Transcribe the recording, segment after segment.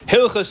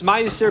Hilchas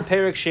Meiser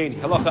Perek Sheni,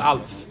 Halacha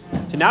Aleph.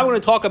 So now we're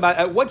going to talk about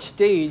at what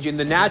stage in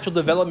the natural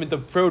development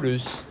of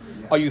produce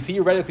are you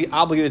theoretically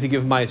obligated to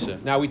give Meiser.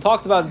 Now we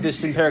talked about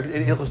this in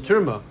Hilchas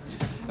Turma,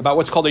 about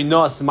what's called a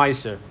Nas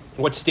Meiser.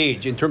 What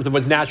stage in terms of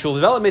what's natural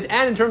development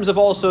and in terms of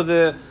also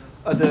the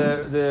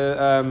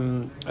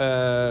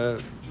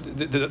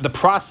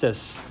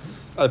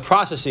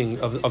processing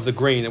of the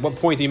grain. At what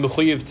point are you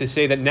mechuyev to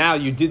say that now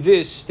you did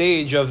this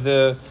stage of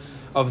the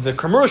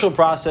commercial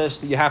process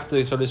that you have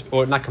to sort of,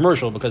 or not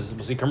commercial because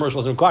we'll see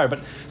commercial isn't required, but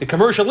the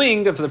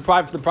commercialing for the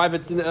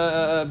private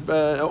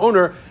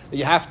owner that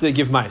you have to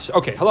give mais.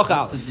 Okay,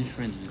 halacha. What's the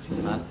difference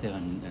between maser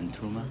and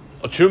truma?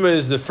 Truma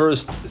is the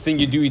first thing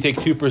you do. You take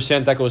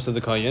 2% that goes to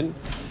the kohen.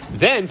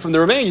 Then from the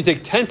remaining you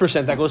take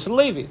 10% that goes to the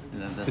Levi.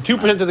 The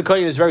 2% of the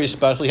kohen is very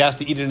special. He has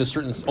to eat it in a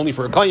certain, only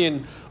for a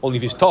kohen, only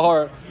if he's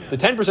tahar. The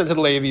 10% of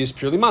the Levi is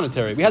purely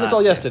monetary. We had this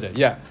all yesterday.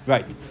 Yeah,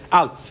 right.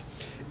 Aleph.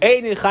 The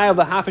only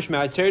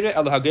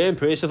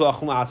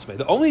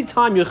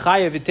time you're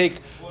chayav to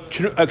take,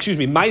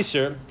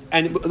 meiser,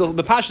 and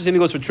the Pasha saying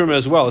goes for truma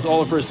as well. It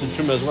all refers to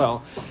truma as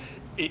well.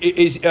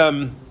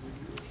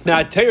 Now,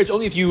 it's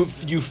only if you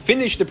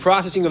finish the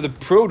processing of the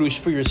produce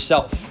for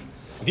yourself.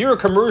 If you're a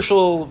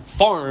commercial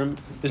farm,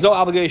 there's no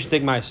obligation to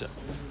take meiser.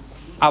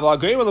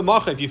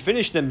 If you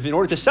finish them in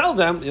order to sell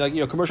them, like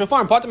commercial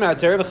farm, potter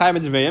ma'ater v'chayim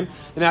v'dreim,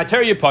 the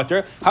ma'ater you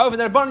potter. However,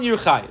 the rabbanon you're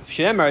chayiv.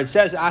 Shenemar, it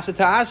says asa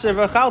ta'aser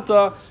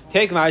v'chalta,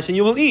 take meiser and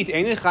you will eat.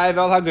 Ain't chayiv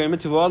al hagreim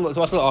tuvah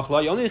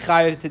l'achla. You only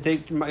chayiv to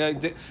take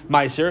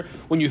meiser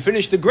when you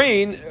finish the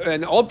grain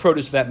and all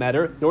produce for that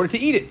matter in order to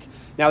eat it.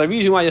 Now the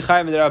reason why you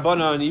chayiv the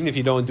rabbanon, even if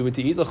you don't do it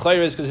to eat, the chayr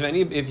is because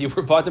if you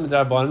were potter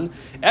the rabbanon,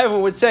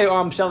 everyone would say, "Oh,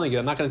 I'm selling it.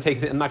 I'm not going to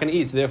take it. I'm not going to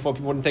eat." Therefore,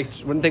 people wouldn't take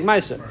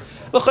meiser.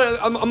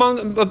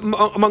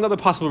 Among other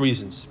possible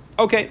reasons.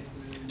 Okay,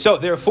 so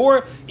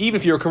therefore, even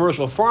if you're a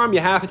commercial farm, you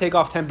have to take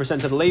off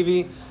 10% of the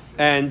Levi,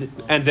 and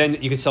then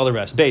you can sell the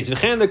rest. Base.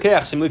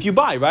 Similarly, if you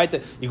buy,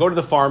 right, you go to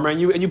the farmer and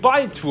you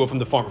buy tefua from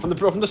the farmer, from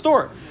the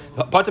store.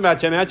 It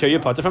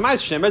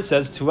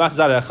says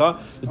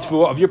the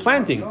tefua of your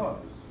planting.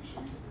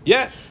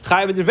 Yeah,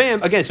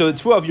 again. So the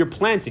tefua of your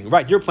planting,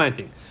 right? You're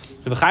planting.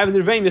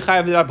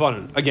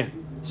 Again.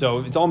 So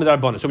it's all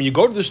midrabanan. So when you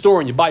go to the store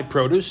and you buy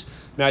produce,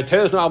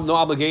 there's no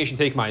obligation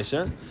to take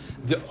meiser.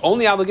 The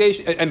only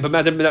obligation, and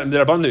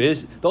midrabanan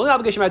is the only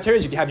obligation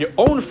is if you have your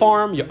own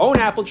farm, your own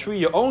apple tree,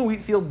 your own wheat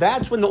field.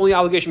 That's when the only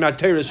obligation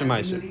is for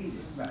meiser.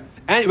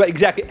 And right,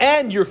 exactly,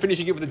 and you're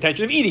finishing it with the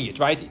intention of eating it,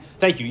 right?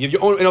 Thank you. You have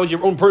your own,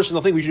 your own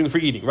personal thing which you're doing for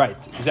eating, right?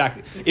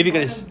 Exactly. If you're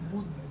going to.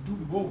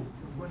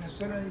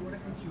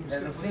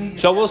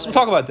 So we'll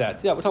talk about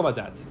that. Yeah, we'll talk about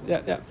that.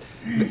 Yeah.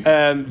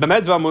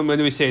 When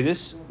do we say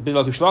this?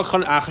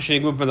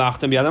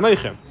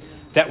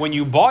 That when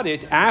you bought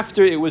it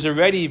after it was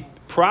already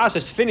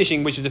processed,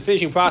 finishing, which is the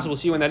finishing process, we'll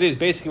see when that is.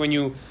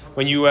 Basically,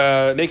 when you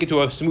make it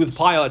to a smooth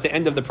pile at the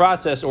end of the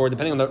process, or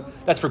depending on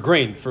that's for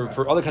grain.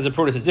 For other kinds of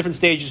produce, it's different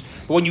stages.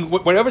 But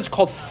whenever it's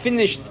called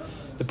finished,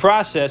 the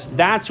process,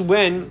 that's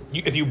when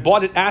if you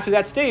bought it after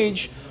that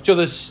stage. So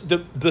the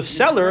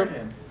seller,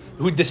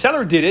 the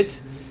seller did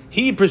it.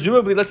 He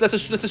presumably, let's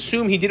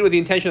assume he did it with the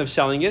intention of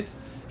selling it.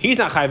 He's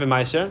not chayv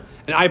meiser,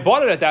 and I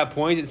bought it at that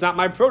point. It's not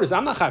my produce.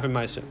 I'm not chayv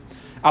meiser.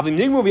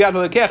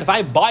 If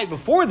I buy it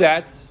before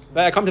that,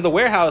 right, I come to the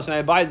warehouse and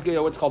I buy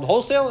what's called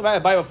wholesale. Right, I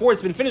buy it before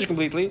it's been finished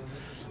completely.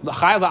 Then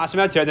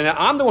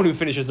I'm the one who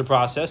finishes the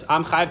process.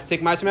 I'm chayv to take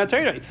meiser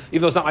ma'atera.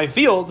 Even though it's not my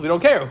field, we don't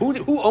care.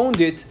 Who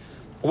owned it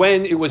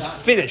when it was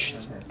finished,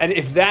 and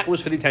if that was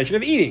for the intention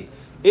of eating.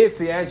 If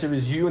the answer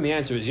is you and the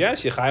answer is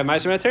yes, you chayv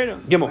meiser ma'atera.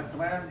 Gimel.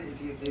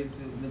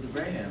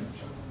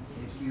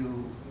 If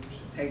you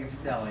take it for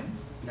selling,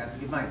 you have to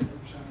give money.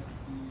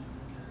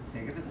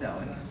 Take it for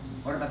selling.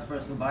 What about the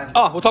person who buys it?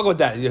 Oh, we'll talk about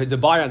that. The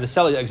buyer and the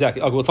seller,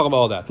 exactly. Okay, we'll talk about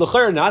all that.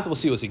 L'chayr or not, we'll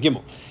see.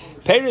 Gimel.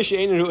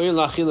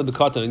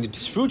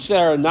 The fruits that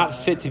are not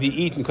fit to be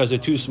eaten because they're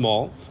too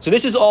small. So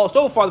this is all,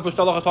 so far the first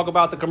halacha talk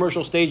about the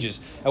commercial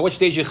stages. At which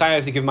stage you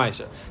have to give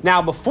meiser.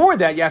 Now, before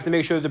that, you have to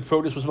make sure that the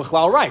produce was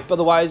machlal ripe.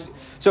 Otherwise,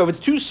 so if it's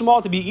too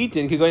small to be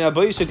eaten,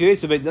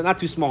 not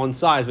too small in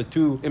size, but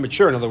too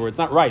immature, in other words,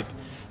 not ripe.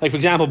 Like, for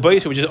example,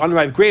 baisa, which is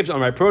unripe grapes,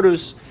 unripe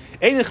produce.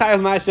 You're not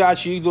chayav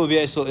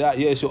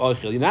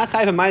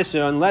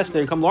meiser unless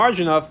they become large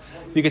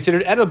enough to be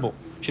considered edible.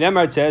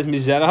 Shneimar, it says,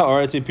 mizera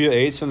ha'aretz mipir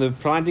eitz, from the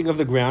planting of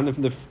the ground and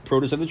from the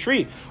produce of the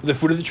tree, or the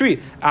fruit of the tree.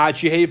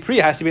 Pri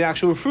has to be an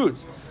actual fruit.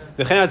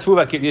 The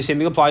same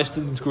thing applies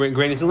to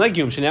grains and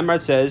legumes. Shneimar,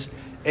 it says,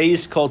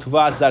 eis kol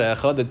tuvas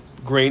zarecha, the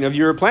grain of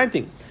your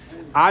planting.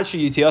 Ad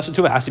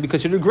sheyitiel has to be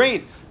considered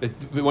grain.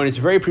 When it's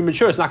very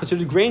premature, it's not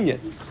considered grain yet.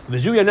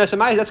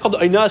 That's called the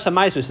einas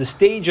hameiser. It's the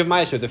stage of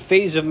meiser, the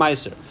phase of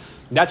meiser.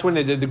 That's when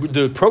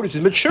the produce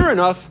is mature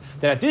enough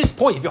that at this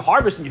point, if you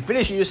harvest and you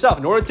finish it yourself,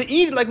 in order to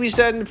eat it, like we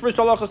said in the first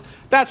halachas,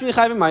 that's when you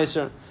chayv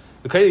meiser.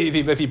 Because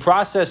if you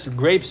process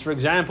grapes, for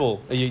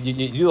example,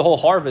 you do the whole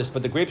harvest,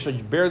 but the grapes are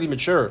barely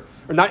mature,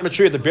 or not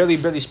mature, they're barely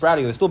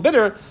sprouting, they're still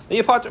bitter, then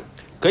you potter.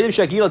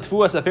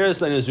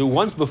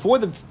 Once before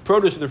the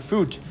produce of the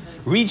fruit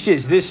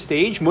reaches this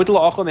stage, you can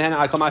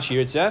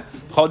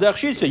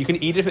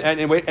eat it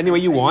any way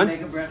you want. You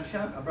make a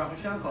bracha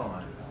shakol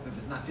on it, but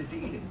it's not fit to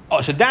eat it.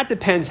 Oh, so that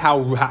depends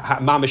how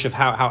mamish of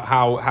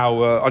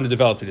how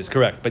underdeveloped it is.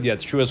 Correct, but yeah,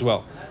 it's true as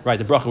well. Right,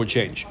 the bracha would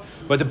change.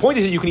 But the point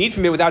is that you can eat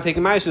from it without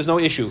taking ma'aser. There's no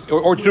issue,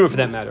 or truma for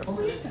that matter.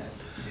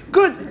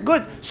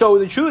 Good. So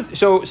the truth,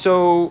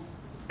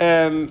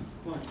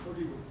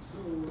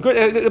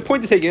 good. The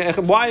point to take.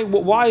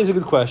 Why is a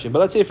good question. But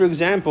let's say, for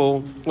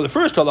example, the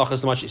first halacha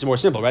is it's more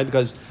simple, right?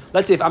 Because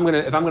let's say if I'm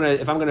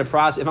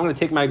gonna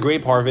take my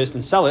grape harvest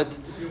and sell it,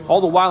 all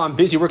the while I'm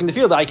busy working the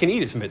field, I can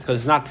eat it from it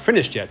because it's not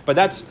finished yet. But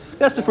that's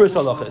the first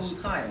halacha.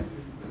 If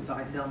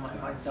I sell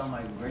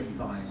my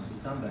grapevine to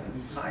somebody,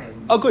 who's chayav?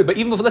 Oh, good. But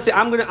even if, let's say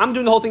I'm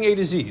doing the whole thing A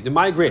to Z,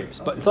 my grapes,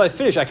 but until I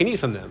finish, I can eat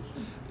from them.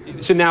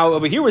 So now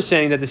over here we're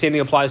saying that the same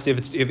thing applies to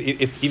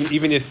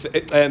even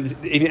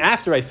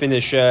after I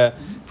finish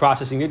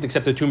processing it,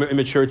 except they're too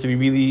immature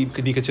to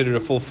could be considered a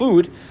full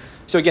food.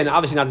 So again,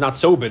 obviously not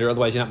so bitter,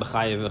 otherwise you're not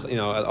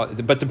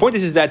mechayev. But the point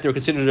is that they're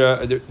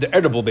considered they're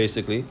edible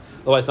basically,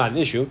 otherwise it's not an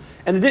issue.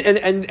 And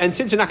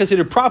since they're not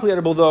considered properly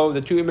edible, though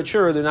they're too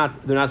immature, they're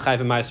not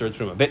chayev ma'aser or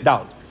truma.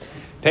 Dalet.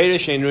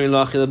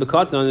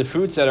 The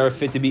fruits that are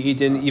fit to be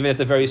eaten even at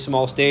the very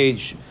small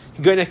stage.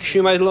 It's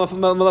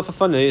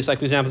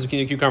like examples of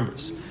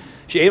cucumbers.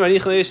 The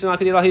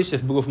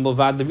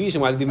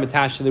reason why they leave them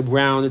attached to the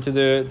ground or to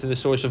the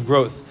source of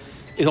growth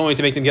is only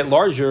to make them get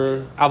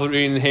larger. However,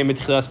 in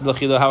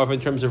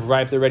terms of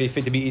ripe, they're ready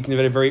fit to be eaten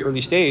at a very early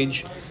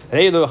stage.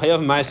 They're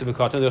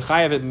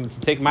chayav to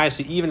take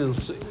ma'aser even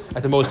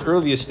at the most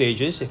earliest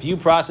stages. If you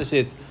process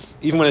it,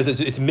 even when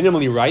it's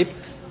minimally ripe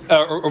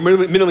or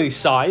minimally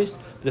sized.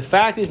 The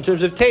fact is, in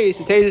terms of taste,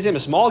 it tastes the same. A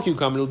small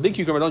cucumber, a big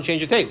cucumber don't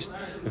change the taste.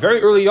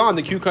 Very early on,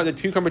 the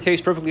cucumber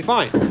tastes perfectly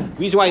fine. The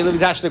reason why you leave it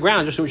attached to the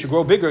ground, just so it should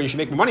grow bigger and you should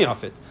make more money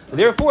off it. And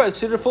therefore, it's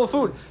considered full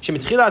food.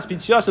 Because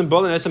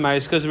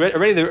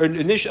already,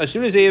 as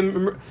soon as they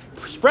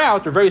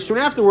sprout, or very soon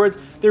afterwards,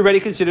 they're already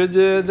considered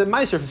the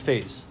meiser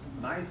phase.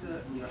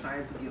 Meiser, you're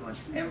chayav to give on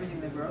everything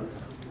that grows?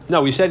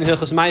 No, we said in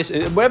Hilchos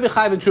Meiser, whatever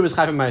chayav and truma is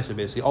chayav and meiser,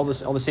 basically, all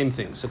the same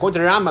things. So according to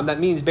the Rambam, that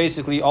means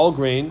basically all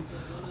grain,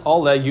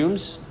 all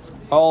legumes,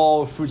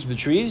 all fruits of the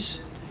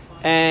trees,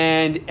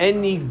 and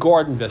any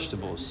garden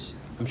vegetables.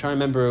 I'm trying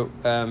to remember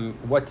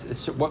what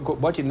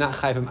you're not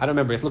chayiv. I don't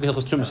remember. If you look at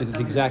Hilchos Tumas, it's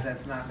exact.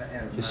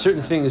 There's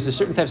certain things. There's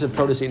certain types of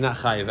produce that you're not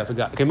chayiv. I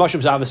forgot. Okay,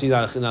 mushrooms obviously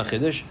not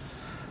chiddush.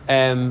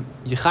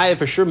 You chayiv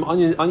for sure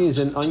onions.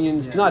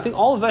 Yeah. No, I think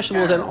all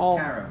vegetables Carrot, and all.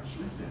 Carrot.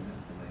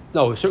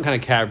 No, a certain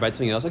kind of carrot, but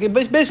something else. Okay,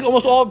 but basically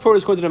almost all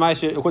produce according to the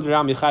Meiser, according to the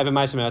Rambam, you chayiv and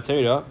Meiser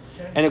Torah,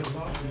 and.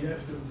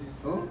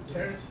 Who?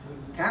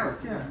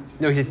 Carrots, yeah.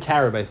 No, he said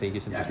carob, I think. He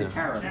said Yeah, I said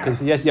carob.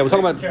 Because yes, we're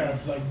talking about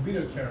carrots, like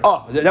bitter carrots.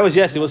 Oh, that was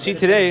yesterday. We'll see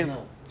today.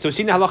 So we've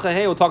seen the halacha.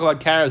 Hey, we'll talk about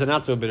carrots and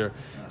not so bitter.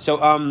 So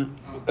now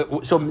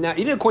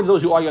even according to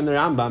those who argue on the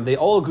Rambam, they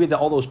all agree that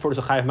all those produce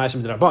are chayav ma'aser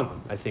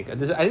midrabanan. I think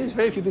there's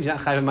very few things not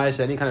chayav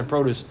ma'aser. Any kind of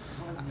produce,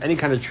 any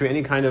kind of tree,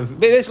 any kind of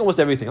basically almost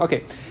everything.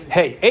 Okay,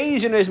 hey,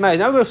 Asian is ma'aser.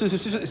 Now we're going to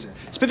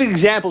specific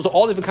examples of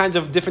all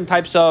different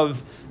types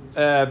of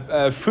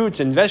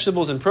fruits and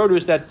vegetables and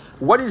produce. That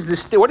what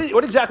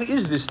exactly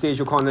is this stage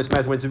you're calling this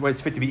ma'aser when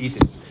it's fit to be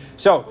eaten?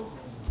 So.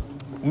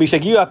 That's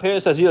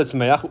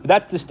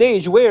the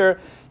stage where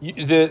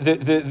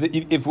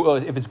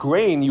if it's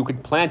grain, you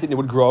could plant it and it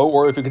would grow,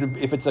 or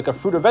if it's like a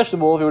fruit or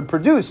vegetable, it would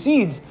produce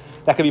seeds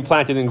that can be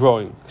planted and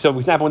growing. So, for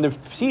example, when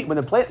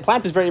the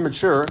plant is very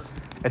immature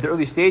at the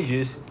early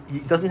stages,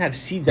 it doesn't have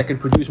seeds that can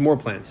produce more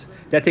plants.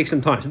 That takes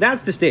some time. So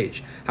that's the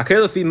stage.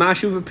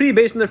 Pretty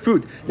based on the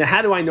fruit. Now,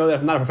 how do I know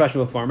that I'm not a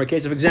professional farmer?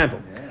 Case of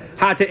example.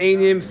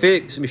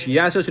 Figs.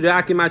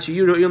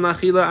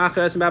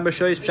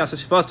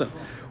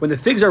 When the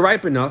figs are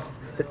ripe enough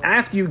that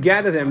after you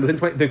gather them,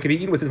 they can be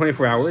eaten within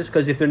 24 hours,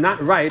 because if they're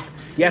not ripe,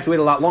 you have to wait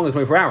a lot longer than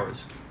 24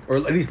 hours, or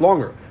at least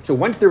longer. So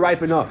once they're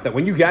ripe enough that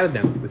when you gather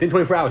them within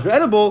 24 hours, they're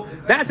edible,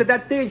 that's at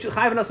that stage,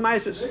 chayv anas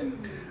ma'aser.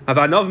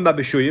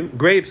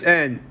 Grapes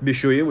and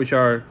bishuyim, which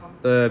are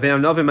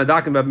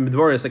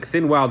like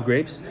thin wild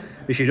grapes.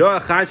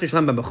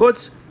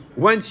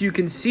 Once you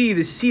can see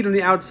the seed on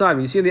the outside,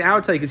 when you see on the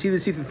outside, you can see the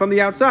seed from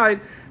the outside,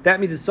 that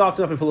means it's soft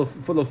enough and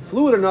full of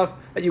fluid enough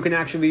that you can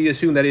actually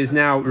assume that it is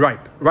now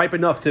ripe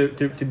enough to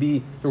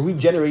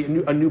regenerate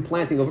a new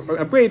planting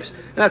of grapes,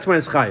 and that's when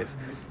it's chayiv.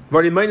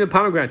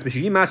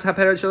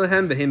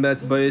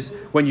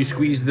 When you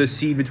squeeze the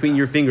seed between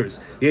your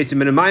fingers,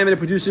 it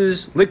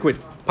produces liquid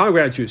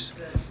pomegranate juice.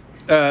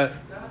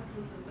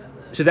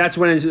 So that's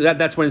when it's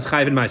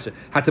chayiv and ma'aser.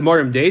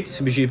 Hatamorim dates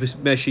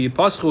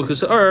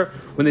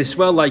when they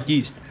swell like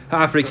yeast.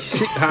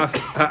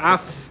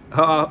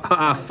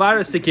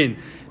 Ha'afarasikin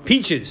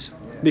peaches.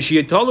 When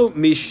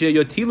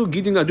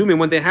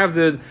they have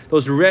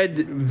those red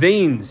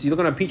veins, you look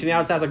on a peach on the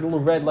outside, it's like a little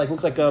red, like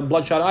looks like a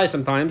bloodshot eye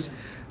sometimes.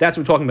 That's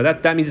what we're talking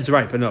about. That means it's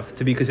ripe enough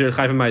to be considered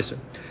chayiv and ma'aser.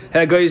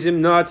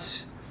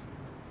 Nuts.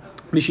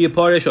 When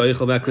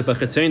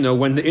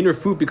the inner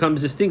fruit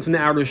becomes distinct from the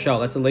outer shell,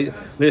 that's a later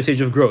stage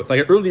of growth.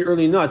 Like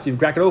early nuts, you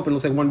crack it open, it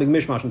looks like one big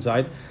mishmash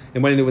inside.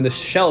 And when the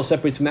shell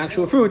separates from the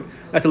actual fruit,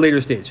 that's a later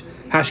stage.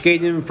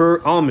 Hashkedim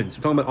for almonds.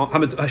 We're talking about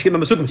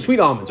hashkedim sweet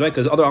almonds, right?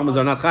 Because other almonds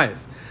are not chayiv.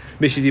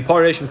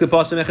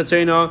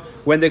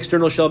 When the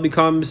external shell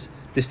becomes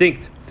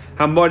distinct.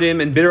 Hamodim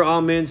and bitter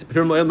almonds,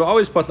 are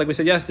always put, like we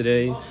said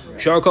yesterday.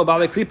 Sharkol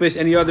bale klipis,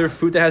 any other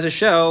fruit that has a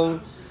shell.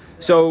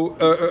 So,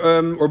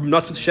 or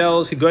nuts with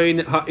shells,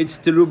 higoyin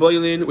ha'itziru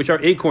boilin, which are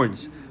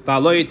acorns,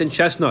 va'aloyit and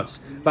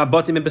chestnuts,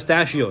 va'botim and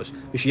pistachios.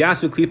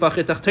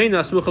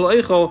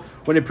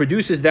 When it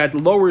produces that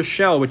lower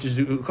shell, which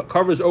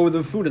covers over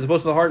the fruit as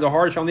opposed to the hard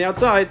shell on the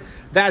outside,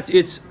 that's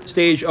its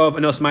stage of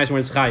anos ma'is when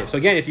it's chayiv. So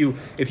again, if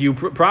you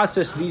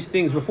process these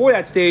things before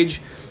that stage,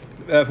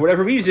 for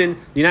whatever reason,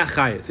 you're not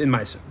chayiv in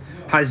ma'isa.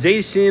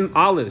 Hazesim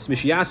olives,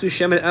 mishiyasu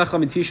shemen echa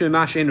mitisha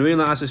mashen ruin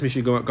la'asas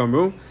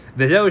mishigamru,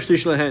 v'zeu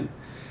shlish lehen.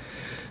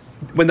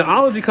 When the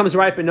olive becomes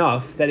ripe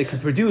enough that it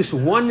could produce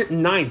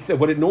 1/9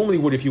 of what it normally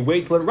would if you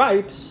wait till it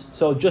ripes,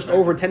 so just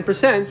over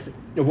 10%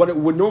 of what it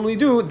would normally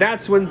do,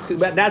 that's when it's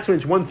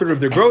 1/3 of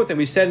their growth. And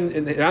we said,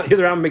 here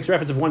the Rambam makes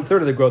reference of 1/3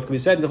 of the growth. We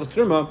said in the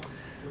Chosrima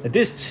at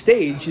this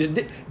stage is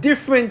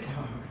different.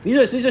 These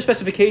are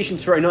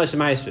specifications for Anos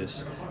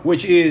Ma'asos,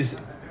 which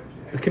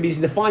can be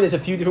defined as a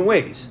few different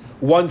ways.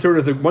 1/3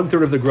 of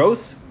the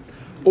growth,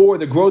 or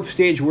the growth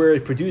stage where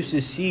it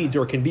produces seeds,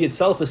 or can be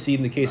itself a seed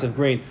in the case of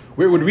grain,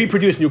 where it would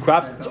reproduce new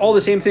crops. It's all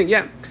the same thing.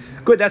 Yeah,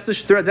 good. That's the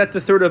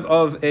third of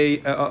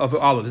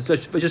olives.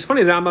 It's just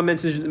funny that Rambam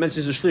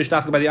mentions the shlish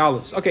dafka by the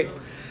olives. Okay,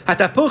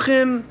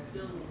 hatapuchim,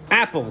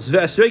 apples.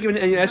 Ve'esrogim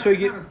and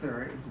esrogim. It's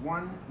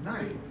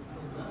 1/9.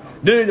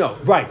 No.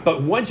 Right,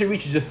 but once it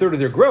reaches 1/3 of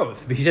their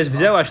growth, he says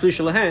v'zeu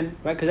hashlish lehen,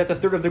 right? Because that's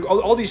 1/3 of their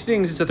all these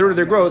things. It's 1/3 of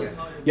their growth.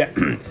 Yeah.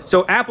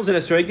 So apples and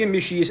esrogim,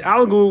 mishiyis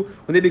algu,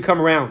 when they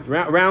become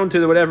round to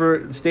the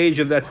whatever stage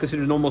of that's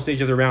considered a normal stage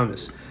of their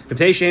roundness.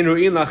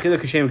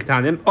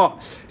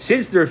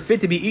 Since they're fit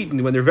to be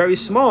eaten when they're very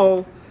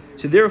small,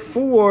 so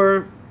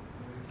therefore,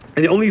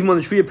 and they only leave them on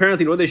the tree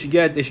apparently in order they should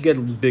get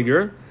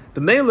bigger.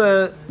 But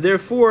mela,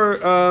 therefore.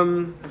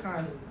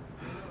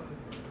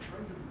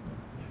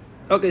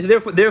 Okay, so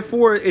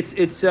therefore,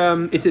 it's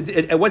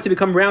once they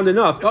become round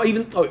enough.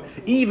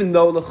 Even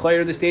though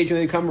the stage when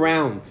they become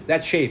round,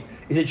 that shape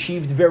is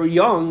achieved very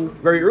young,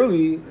 very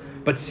early.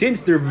 But since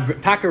they're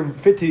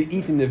fit to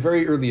eat in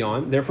very early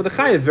on, therefore the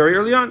chayav very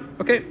early on.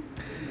 Okay.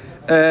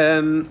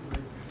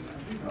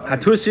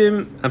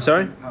 Hatusim. I'm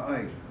sorry.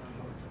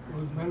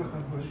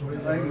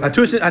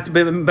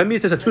 Hatusim. By me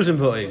it says hatusim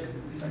v'oig.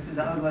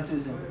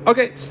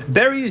 Okay,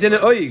 berries and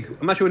an oig.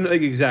 I'm not sure what an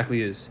oig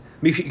exactly is.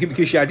 When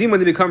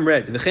they become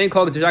red,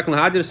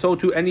 so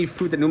too any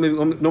fruit that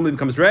normally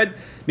becomes red.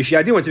 Once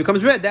it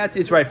becomes red, that's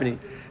its ripening.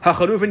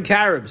 Hacharuf and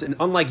carobs, and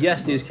unlike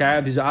yesterday's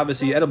carobs, these are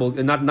obviously edible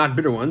and not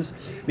bitter ones.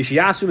 Once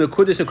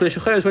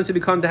they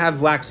become to have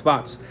black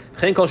spots.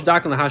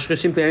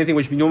 Simply anything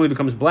which normally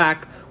becomes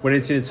black when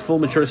it's in its full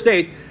mature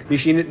state. When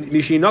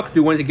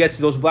it gets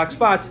to those black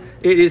spots,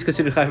 it is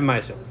considered chayv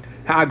ma'aser.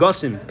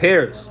 Ha'agosim,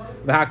 pears,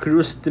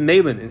 v'ha'karus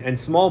and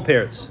small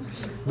pears,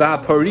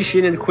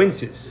 v'ha'parishin and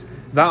quinces.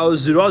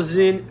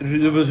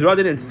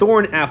 Va'ozrodin and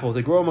thorn apples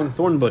that grow among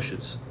thorn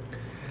bushes.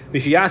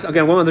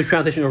 Again, one other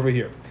translation over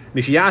here.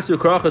 Mishiyasu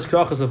krachas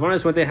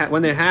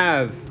when they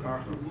have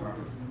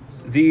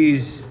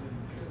these.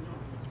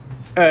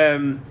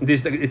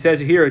 It says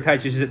here it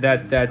touches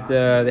that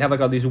they have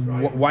like all these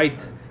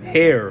white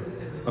hair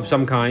of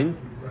some kind,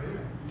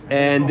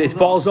 and it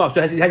falls off.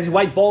 So it has these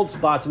white bald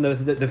spots, and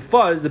the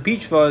fuzz, the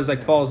peach fuzz,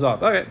 like falls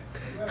off. Okay.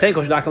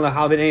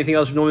 Anything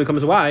else normally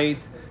comes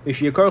white. So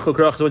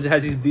it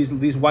has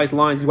these white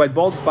lines, these white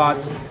bald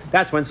spots.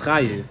 That's when it's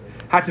chayiv.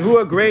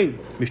 Hatavua grain,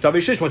 once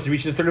it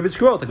reaches 1/3 of its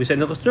growth, like we said in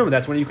the Chosrima,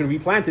 that's when you can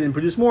replant it and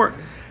produce more.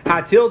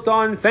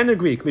 Hatilton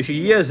fenugreek, when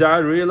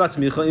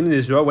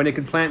it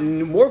can plant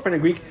more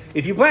fenugreek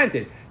if you plant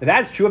it. Now,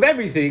 that's true of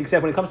everything,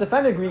 except when it comes to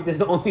fenugreek, that's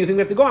the only thing we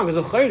have to go on,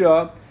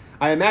 because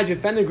I imagine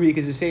fenugreek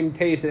is the same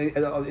taste.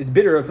 It's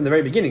bitter from the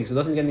very beginning, so it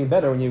doesn't get any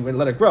better when you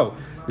let it grow.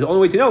 The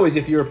only way to know is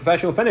if you're a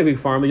professional fenugreek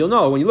farmer, you'll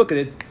know when you look at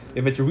it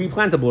if it's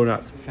replantable or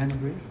not.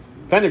 Fenugreek?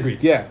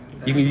 Fenugreek, yeah.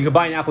 You can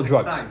buy in apple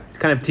drugs. Nice. It's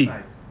kind of tea.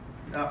 Nice.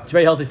 It's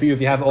very healthy for you if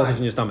you have ulcers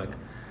in your stomach.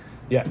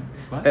 Yeah.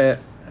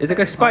 It's like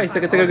a spice.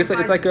 It's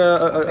like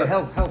a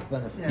health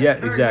benefit. Yeah,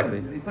 exactly.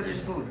 You put it in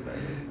food.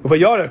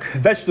 V'yorek,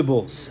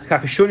 vegetables,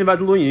 kakashunim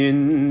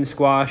vadluyin,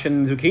 squash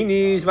and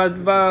zucchinis,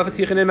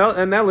 v'atichin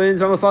and melons,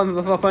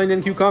 v'alafan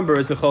and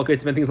cucumbers,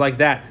 v'cholkets and things like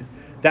that.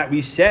 That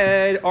we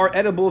said are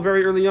edible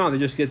very early on.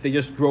 They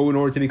just grow in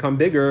order to become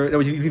bigger. In other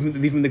words, you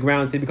leave them in the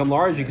ground, so they become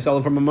large. You can sell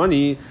them for more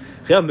money.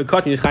 Even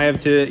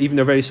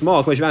they're very small.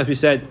 As we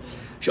said,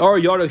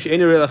 any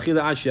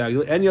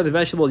other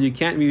vegetable you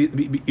can't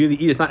really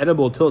eat. It's not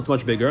edible until it's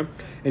much bigger.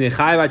 And it's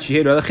not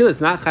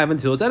chayav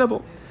until it's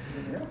edible.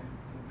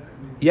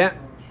 Yeah.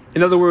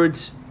 In other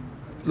words,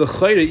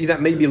 that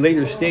may be a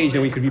later stage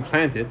and we could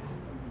replant it.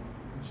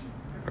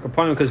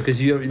 Because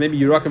maybe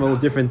Yerachim a little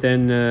different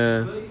than.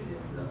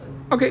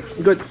 Okay,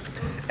 good.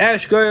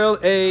 Eshgoel,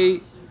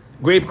 a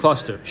grape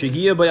cluster.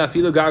 Shegia by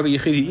afilu garga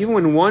yichidi. Even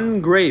when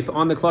one grape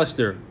on the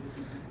cluster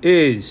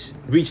is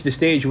reached the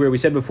stage where we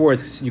said before,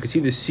 you can see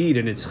the seed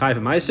and it's chayv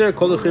meiser.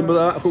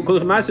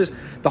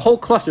 The whole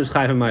cluster is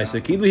chayv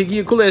meiser. Kilu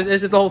higia kula,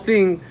 as if the whole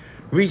thing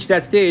reached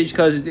that stage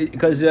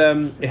because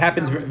it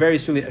happens very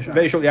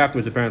shortly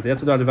afterwards. Apparently,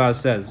 that's what the Ardavaz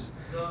says.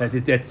 That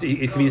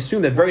it can be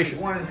assumed that very.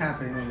 One is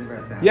happening and the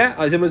rest happens. Yeah,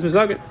 as it was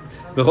Mizagin.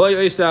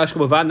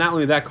 Not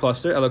only that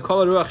cluster, the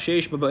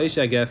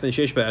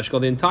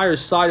entire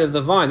side of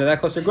the vine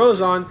that cluster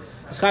grows on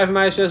is chayv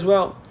meiser as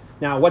well.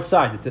 Now, what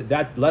side?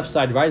 That's left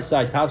side, right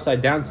side, top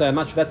side, down side. I'm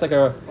not sure. That's like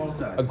a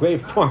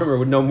grape farmer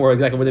would know more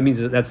exactly what it means.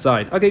 That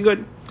side. Okay,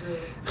 good.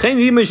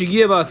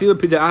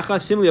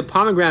 Similarly, a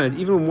pomegranate,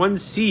 even when one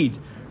seed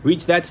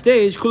reached that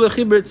stage,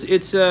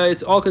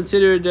 it's all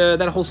considered.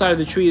 That whole side of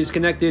the tree is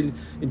connected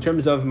in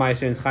terms of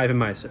meiser and chayv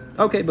meiser.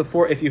 Okay,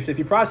 before if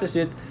you process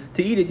it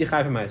to eat it, you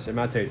chayv meiser.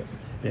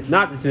 If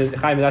not, it's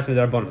chayv that's with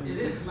rabbanon.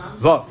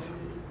 Vav.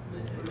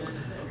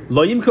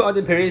 A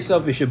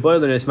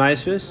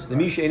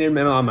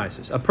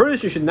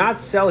person should not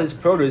sell his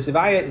produce. If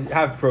I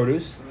have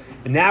produce,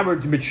 and now we're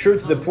mature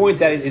to the point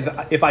that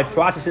if I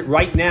process it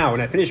right now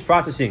and I finish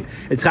processing,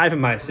 it's chayv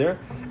meiser.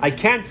 I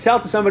can't sell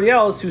to somebody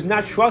else who's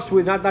not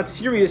trustworthy, not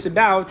serious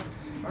about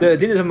the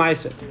dinners of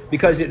meiser,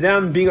 because then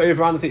I'm being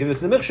over on the thing. It's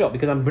the michshol,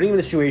 because I'm bringing him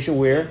in a situation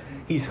where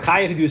he's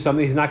chayav to do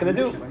something he's not going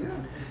to do.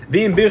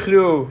 V'im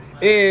bichru,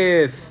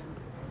 if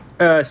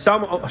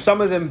some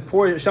of the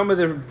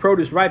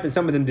produce ripened,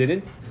 some of them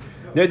didn't.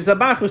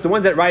 The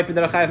ones that ripened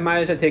that are chayav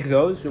meiser, take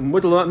those. The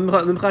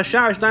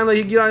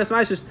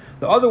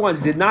other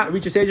ones did not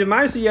reach a stage of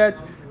meiser yet.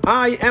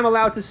 I am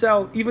allowed to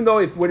sell, even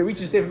though when it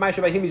reaches the stage of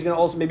meiser by him, he's going to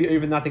also maybe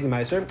even not take a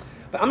meiser.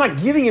 But I'm not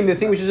giving him the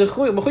thing which is a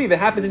chuyav. It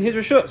happens in his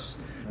rishus.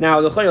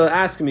 Now the chuyav will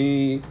ask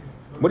me,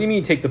 what do you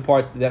mean take the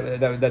part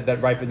that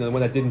ripened and the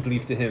one that didn't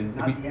leave to him?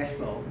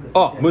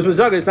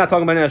 Muzmazag is not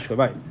talking about eshkol,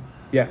 right?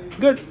 Yeah,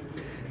 good.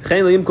 The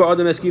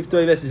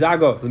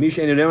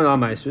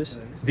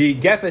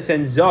gefes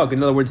and zug,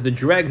 in other words, the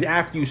dregs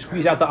after you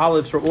squeeze out the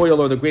olives for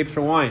oil or the grapes for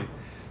wine.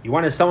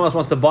 Someone else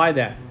wants to buy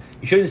that.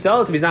 You shouldn't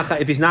sell it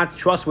if he's not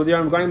trustworthy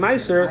regarding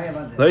meiser.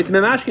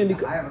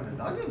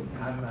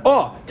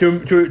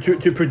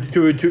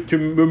 To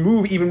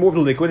remove even more of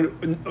the liquid.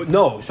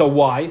 No. So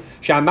why?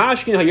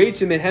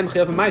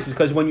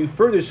 Because when you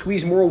further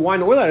squeeze more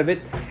wine or oil out of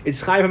it,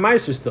 it's chayv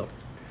meiser still.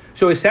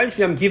 So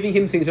essentially, I'm giving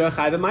him things that are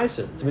chayv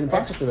meiser. It's been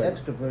extra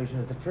version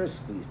is the first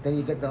squeeze. Then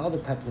you get the other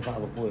types of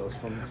olive oils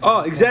from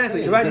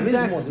exactly. Right,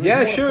 exactly.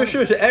 Yeah, sure.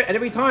 So and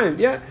every time,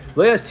 yeah.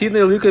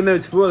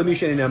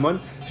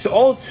 So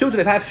all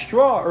children that have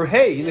straw or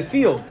hay in the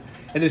field,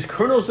 and there's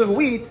kernels of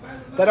wheat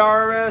that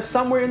are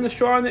somewhere in the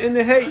straw in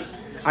the hay,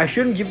 I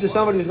shouldn't give to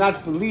somebody who's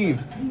not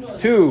believed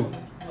to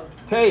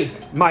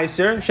take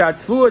meiser.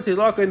 Shatfu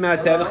tilaka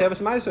ma'atev cheves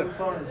meiser.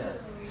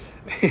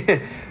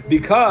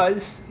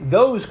 Because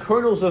those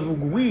kernels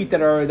of wheat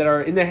that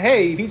are in the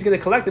hay, if he's going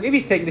to collect them, if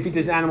he's taking to feed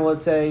this animal,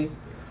 let's say,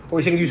 or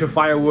he's going to use for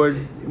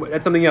firewood,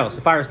 that's something else,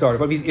 a fire starter.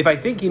 But if I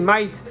think he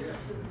might,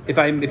 if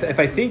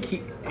I think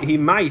he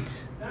might,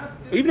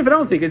 even if I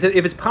don't think, if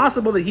it's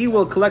possible that he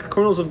will collect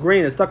kernels of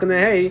grain that's stuck in the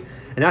hay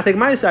and not take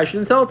meiser, I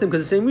shouldn't sell it to him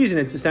because the same reason.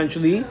 It's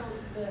essentially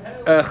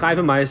chayv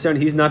meiser, and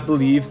he's not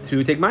believed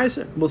to take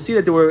meiser. We'll see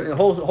that there were a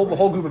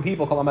whole group of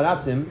people called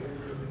amaratzim,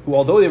 who,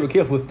 although they were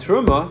careful with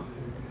truma,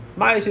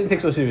 meiser didn't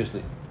take so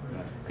seriously,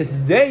 because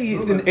they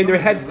in their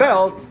head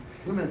felt.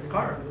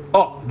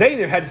 They in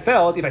their head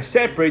felt, if I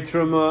separate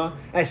truma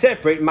and I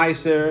separate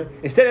meiser,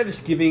 instead of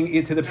just giving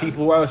it to the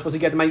people who are supposed to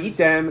get them, I eat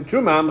them.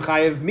 Truma, I'm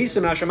chayav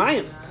misam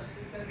hashamayim.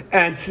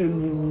 And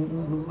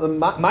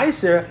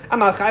meiser, I'm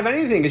not chayav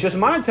anything. It's just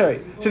monetary.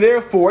 So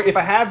therefore, if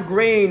I have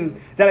grain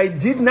that I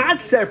did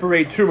not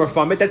separate truma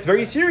from it, that's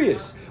very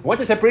serious.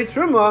 Once I separate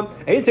truma,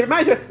 I didn't separate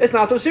meiser, it's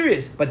not so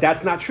serious. But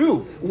that's not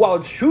true. While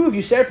it's true, if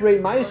you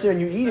separate meiser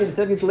and you eat it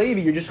instead of getting levi,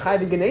 you're just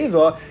chayav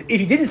geneva.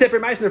 If you didn't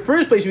separate meiser in the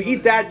first place, you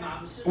eat that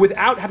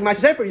without having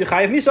meiser separate, you're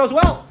chayav misa as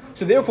well.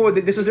 So therefore,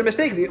 this was their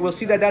mistake. We'll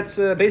see that that's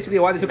basically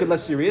why they took it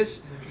less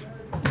serious.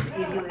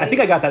 I think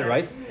I got that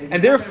right.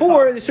 And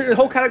therefore, there's a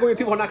whole category of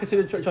people who are not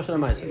considered trusted on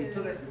meiser. You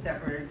took it,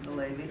 separated the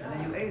levi, and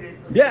then you ate it.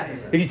 Yeah,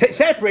 if you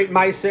separate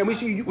meiser, and we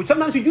see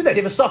sometimes you do that.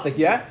 You have a suffix,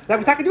 yeah. Now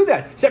we can do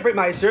that. Separate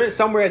meiser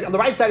somewhere on the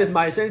right side is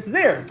meiser, and it's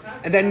there,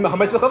 and then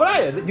Muhammad's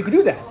b'chavaraya. You can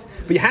do that,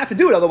 but you have to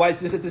do it,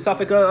 otherwise it's a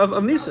suffix of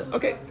misa.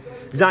 Okay,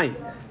 Zayin.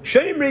 You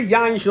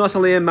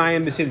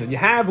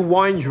have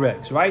wine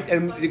dregs, right?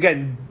 And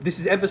again, this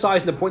is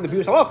emphasizing the point of the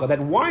previous halacha that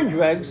wine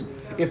dregs,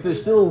 if there's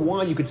still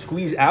wine you could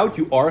squeeze out,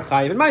 you are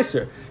chayiv and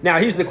meiser. Now,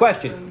 here's the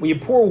question: when you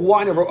pour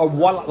wine over a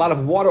lot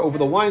of water over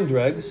the wine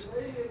dregs,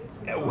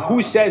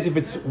 who says if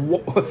it's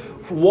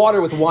water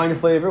with wine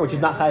flavor, which is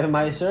not chayiv and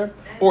meiser,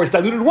 or it's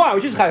diluted wine,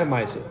 which is chayv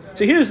ma'aser.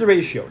 So here's the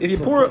ratio. If you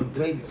pour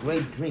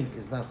grape drink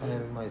is not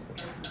chayav ma'aser.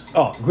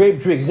 grape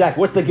drink,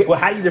 exactly.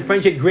 How do you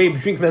differentiate grape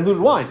drink from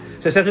diluted wine?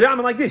 So it says it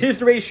like this. Here's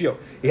the ratio.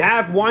 You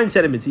have wine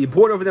sediments. You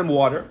poured over them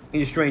water and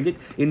you strained it.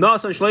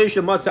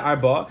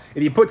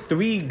 If you put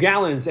 3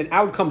 gallons and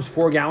out comes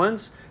 4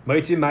 gallons,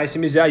 then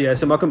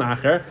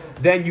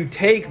you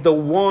take the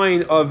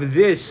wine of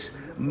this.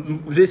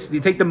 You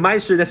take the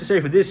meiser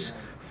necessary for this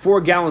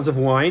 4 gallons of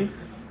wine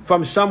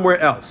from somewhere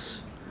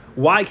else.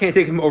 Why can't I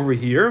take it from over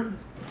here?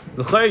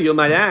 You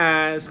might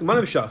ask,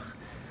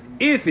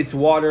 if it's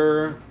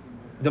water,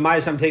 the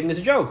meiser I'm taking is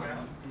a joke.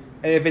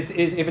 And if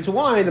it's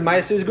wine, the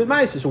meiser is a good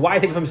meiser. So why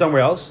take it from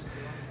somewhere else?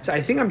 So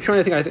I think I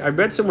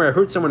read somewhere, I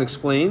heard someone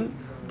explain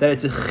that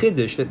it's a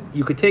chiddush, that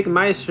you could take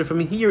meiser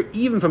from here,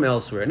 even from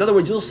elsewhere. In other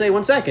words, you'll say,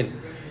 1 second,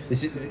 for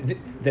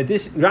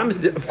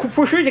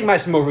sure you take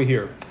meiser from over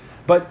here.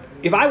 But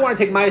if I want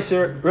to take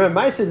meiser,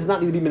 remember, meiser does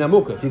not need to be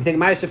minamuka. If you take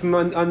meiser from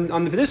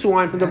for this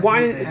wine, from the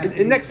wine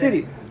in next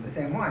city. The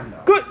same wine,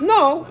 though. Good.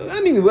 No, I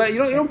mean, you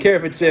don't care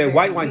if it's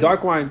white wine,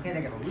 dark wine. Can't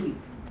take a leaf.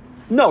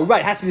 No,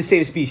 right, it has to be the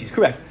same species,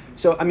 correct.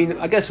 So, I mean,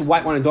 I guess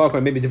white wine and dark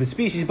wine may be different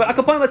species, but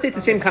a let's say it's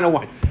the same kind of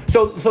wine.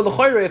 So the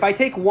chayra, if I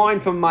take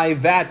wine from my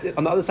vat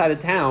on the other side of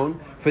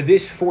town for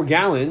this 4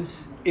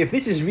 gallons, if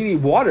this is really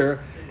water,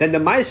 then the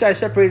ma'aser I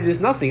separated is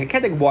nothing. I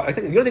can't take water.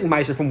 You don't take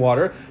ma'aser from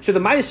water, so the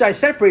ma'aser I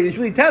separated is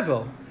really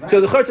tevel. Right. So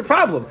the chayra's a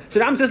problem. So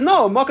the Ram says,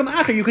 no, makam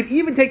acher, you could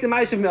even take the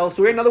ma'aser from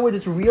elsewhere. In other words,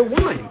 it's real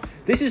wine.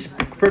 This is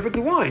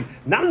perfectly wine.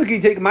 Not only can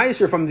you take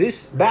ma'aser from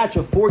this batch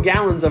of 4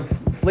 gallons of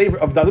flavor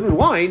of diluted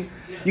wine,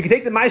 you can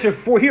take the ma'aser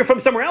here from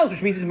somewhere else,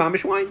 which means it's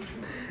mamish wine.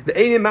 The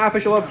einim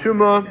mafish of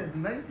truma.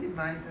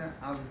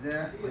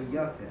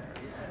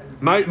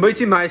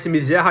 Moitzi ma'aser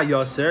mizeh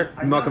hayoser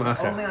makam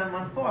acher. Only on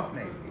 1/4,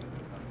 maybe.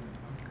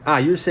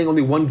 You're saying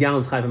only 1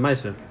 gallon is chayv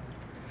ma'aser.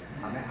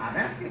 I'm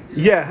asking.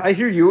 Yeah, I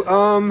hear you.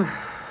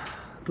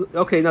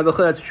 Okay, now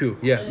that's true.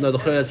 Yeah,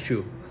 that's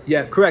true.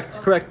 Yeah,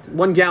 correct.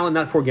 1 gallon,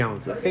 not 4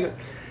 gallons. Okay, good.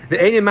 The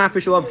einim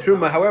mafish of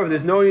truma. However,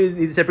 there's no need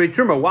to separate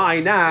truma. Why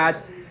not?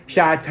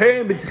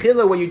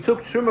 When you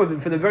took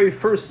truma for the very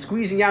first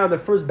squeezing out of the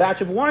first batch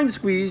of wine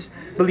squeeze,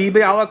 we said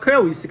by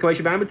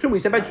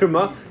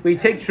truma, when you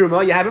take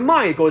truma, you have in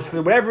mind it goes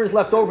for whatever is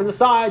left over in the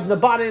side, in the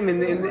bottom, in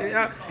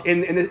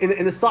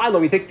the silo.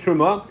 We take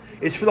truma.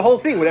 It's for the whole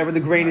thing. Whatever the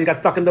grain that got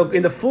stuck in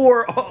the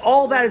floor,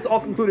 all that is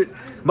all included.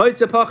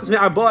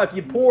 If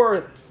you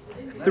pour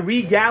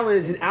 3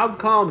 gallons and out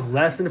comes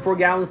less than 4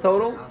 gallons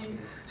total,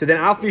 so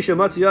then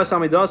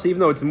even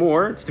though it's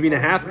more, it's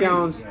 3.5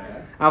 gallons.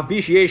 It's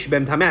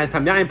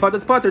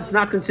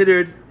not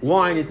considered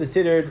wine, it's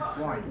considered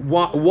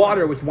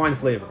water with wine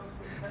flavor.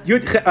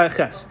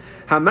 Hektish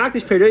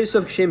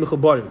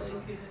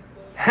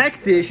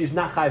is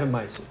not chayv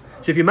ma'aser.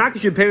 So if you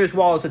makdish your peris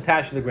while it's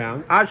attached to the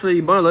ground,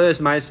 actually before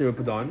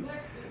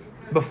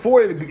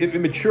it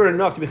matured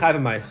enough to be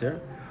chayv ma'aser,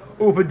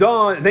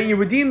 then you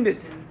redeemed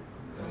it.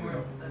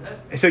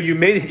 So you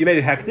made it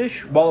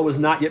hektish while it was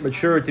not yet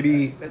mature enough to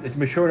be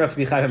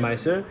chayv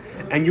ma'aser,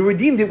 and you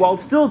redeemed it while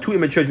it's still too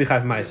immature to be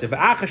chayv ma'aser.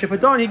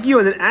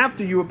 And then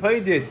after you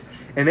repaid it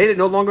and made it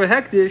no longer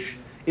hektish,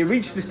 it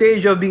reached the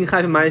stage of being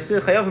chayv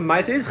ma'aser. Chayv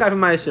ma'aser is chayv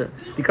ma'aser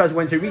because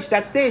when it reached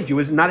that stage, it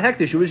was not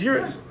hektish; it was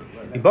yours.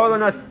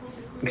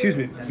 Excuse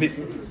me.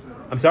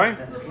 I'm sorry.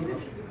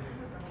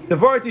 The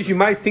word is you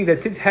might think that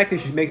since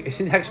hektish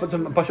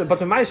but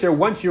ma'aser,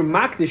 once you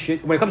makdish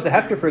it, when it comes to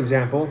hefker, for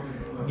example.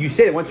 You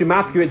say that once you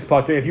mafkir it's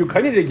potter. If you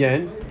cut it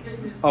again,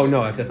 oh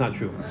no, that's not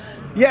true.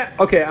 Yeah,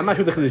 okay, I'm not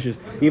sure what the chiddush is.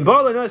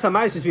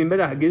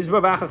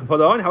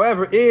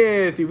 However,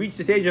 if you reach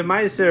the stage of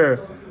meiser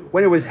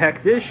when it was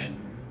hektish,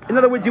 in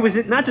other words, it was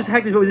not just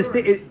hektish, but it was a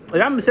state.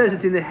 Rambam says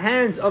it's in the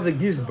hands of the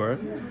gizbar.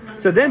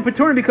 So then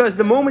paturin because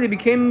the moment it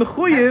became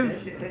mechuyev,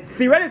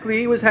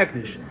 theoretically it was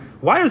hektish.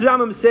 Why does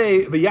Rambam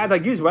say v'yad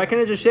hagizbar? Why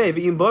can't I just say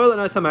v'im boil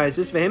anas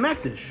hameiser v'hem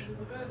hektish?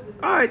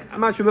 All right, I'm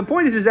not sure. The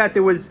point is that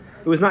it was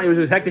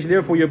hektish,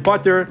 therefore you're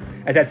butter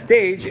at that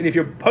stage, and if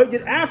you're put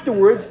it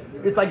afterwards,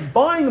 it's like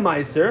buying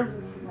meiser.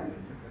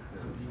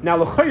 Now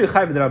l'chayr you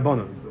chayv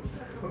d'rabbanan.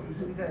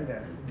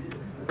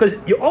 Because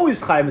you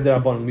always chayv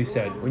d'rabbanan. We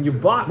said when you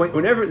buy,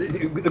 whenever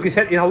like we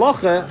said in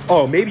halacha.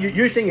 Oh, maybe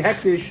you're saying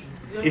hektish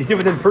is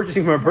different than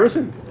purchasing from a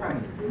person.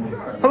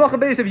 Halacha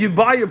based, if you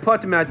buy your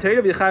potter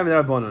ma'atayra, you chayv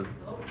d'rabbanan.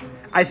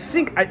 I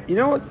think, you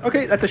know what?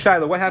 Okay, that's a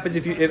shiloh. What happens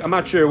if I'm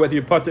not sure whether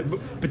you put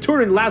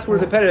Baturin, last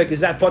word of the Perek,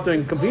 is that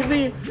buttering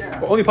completely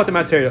or only butter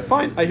material?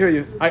 Fine, I hear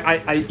you.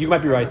 You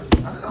might be right.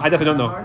 I definitely don't know.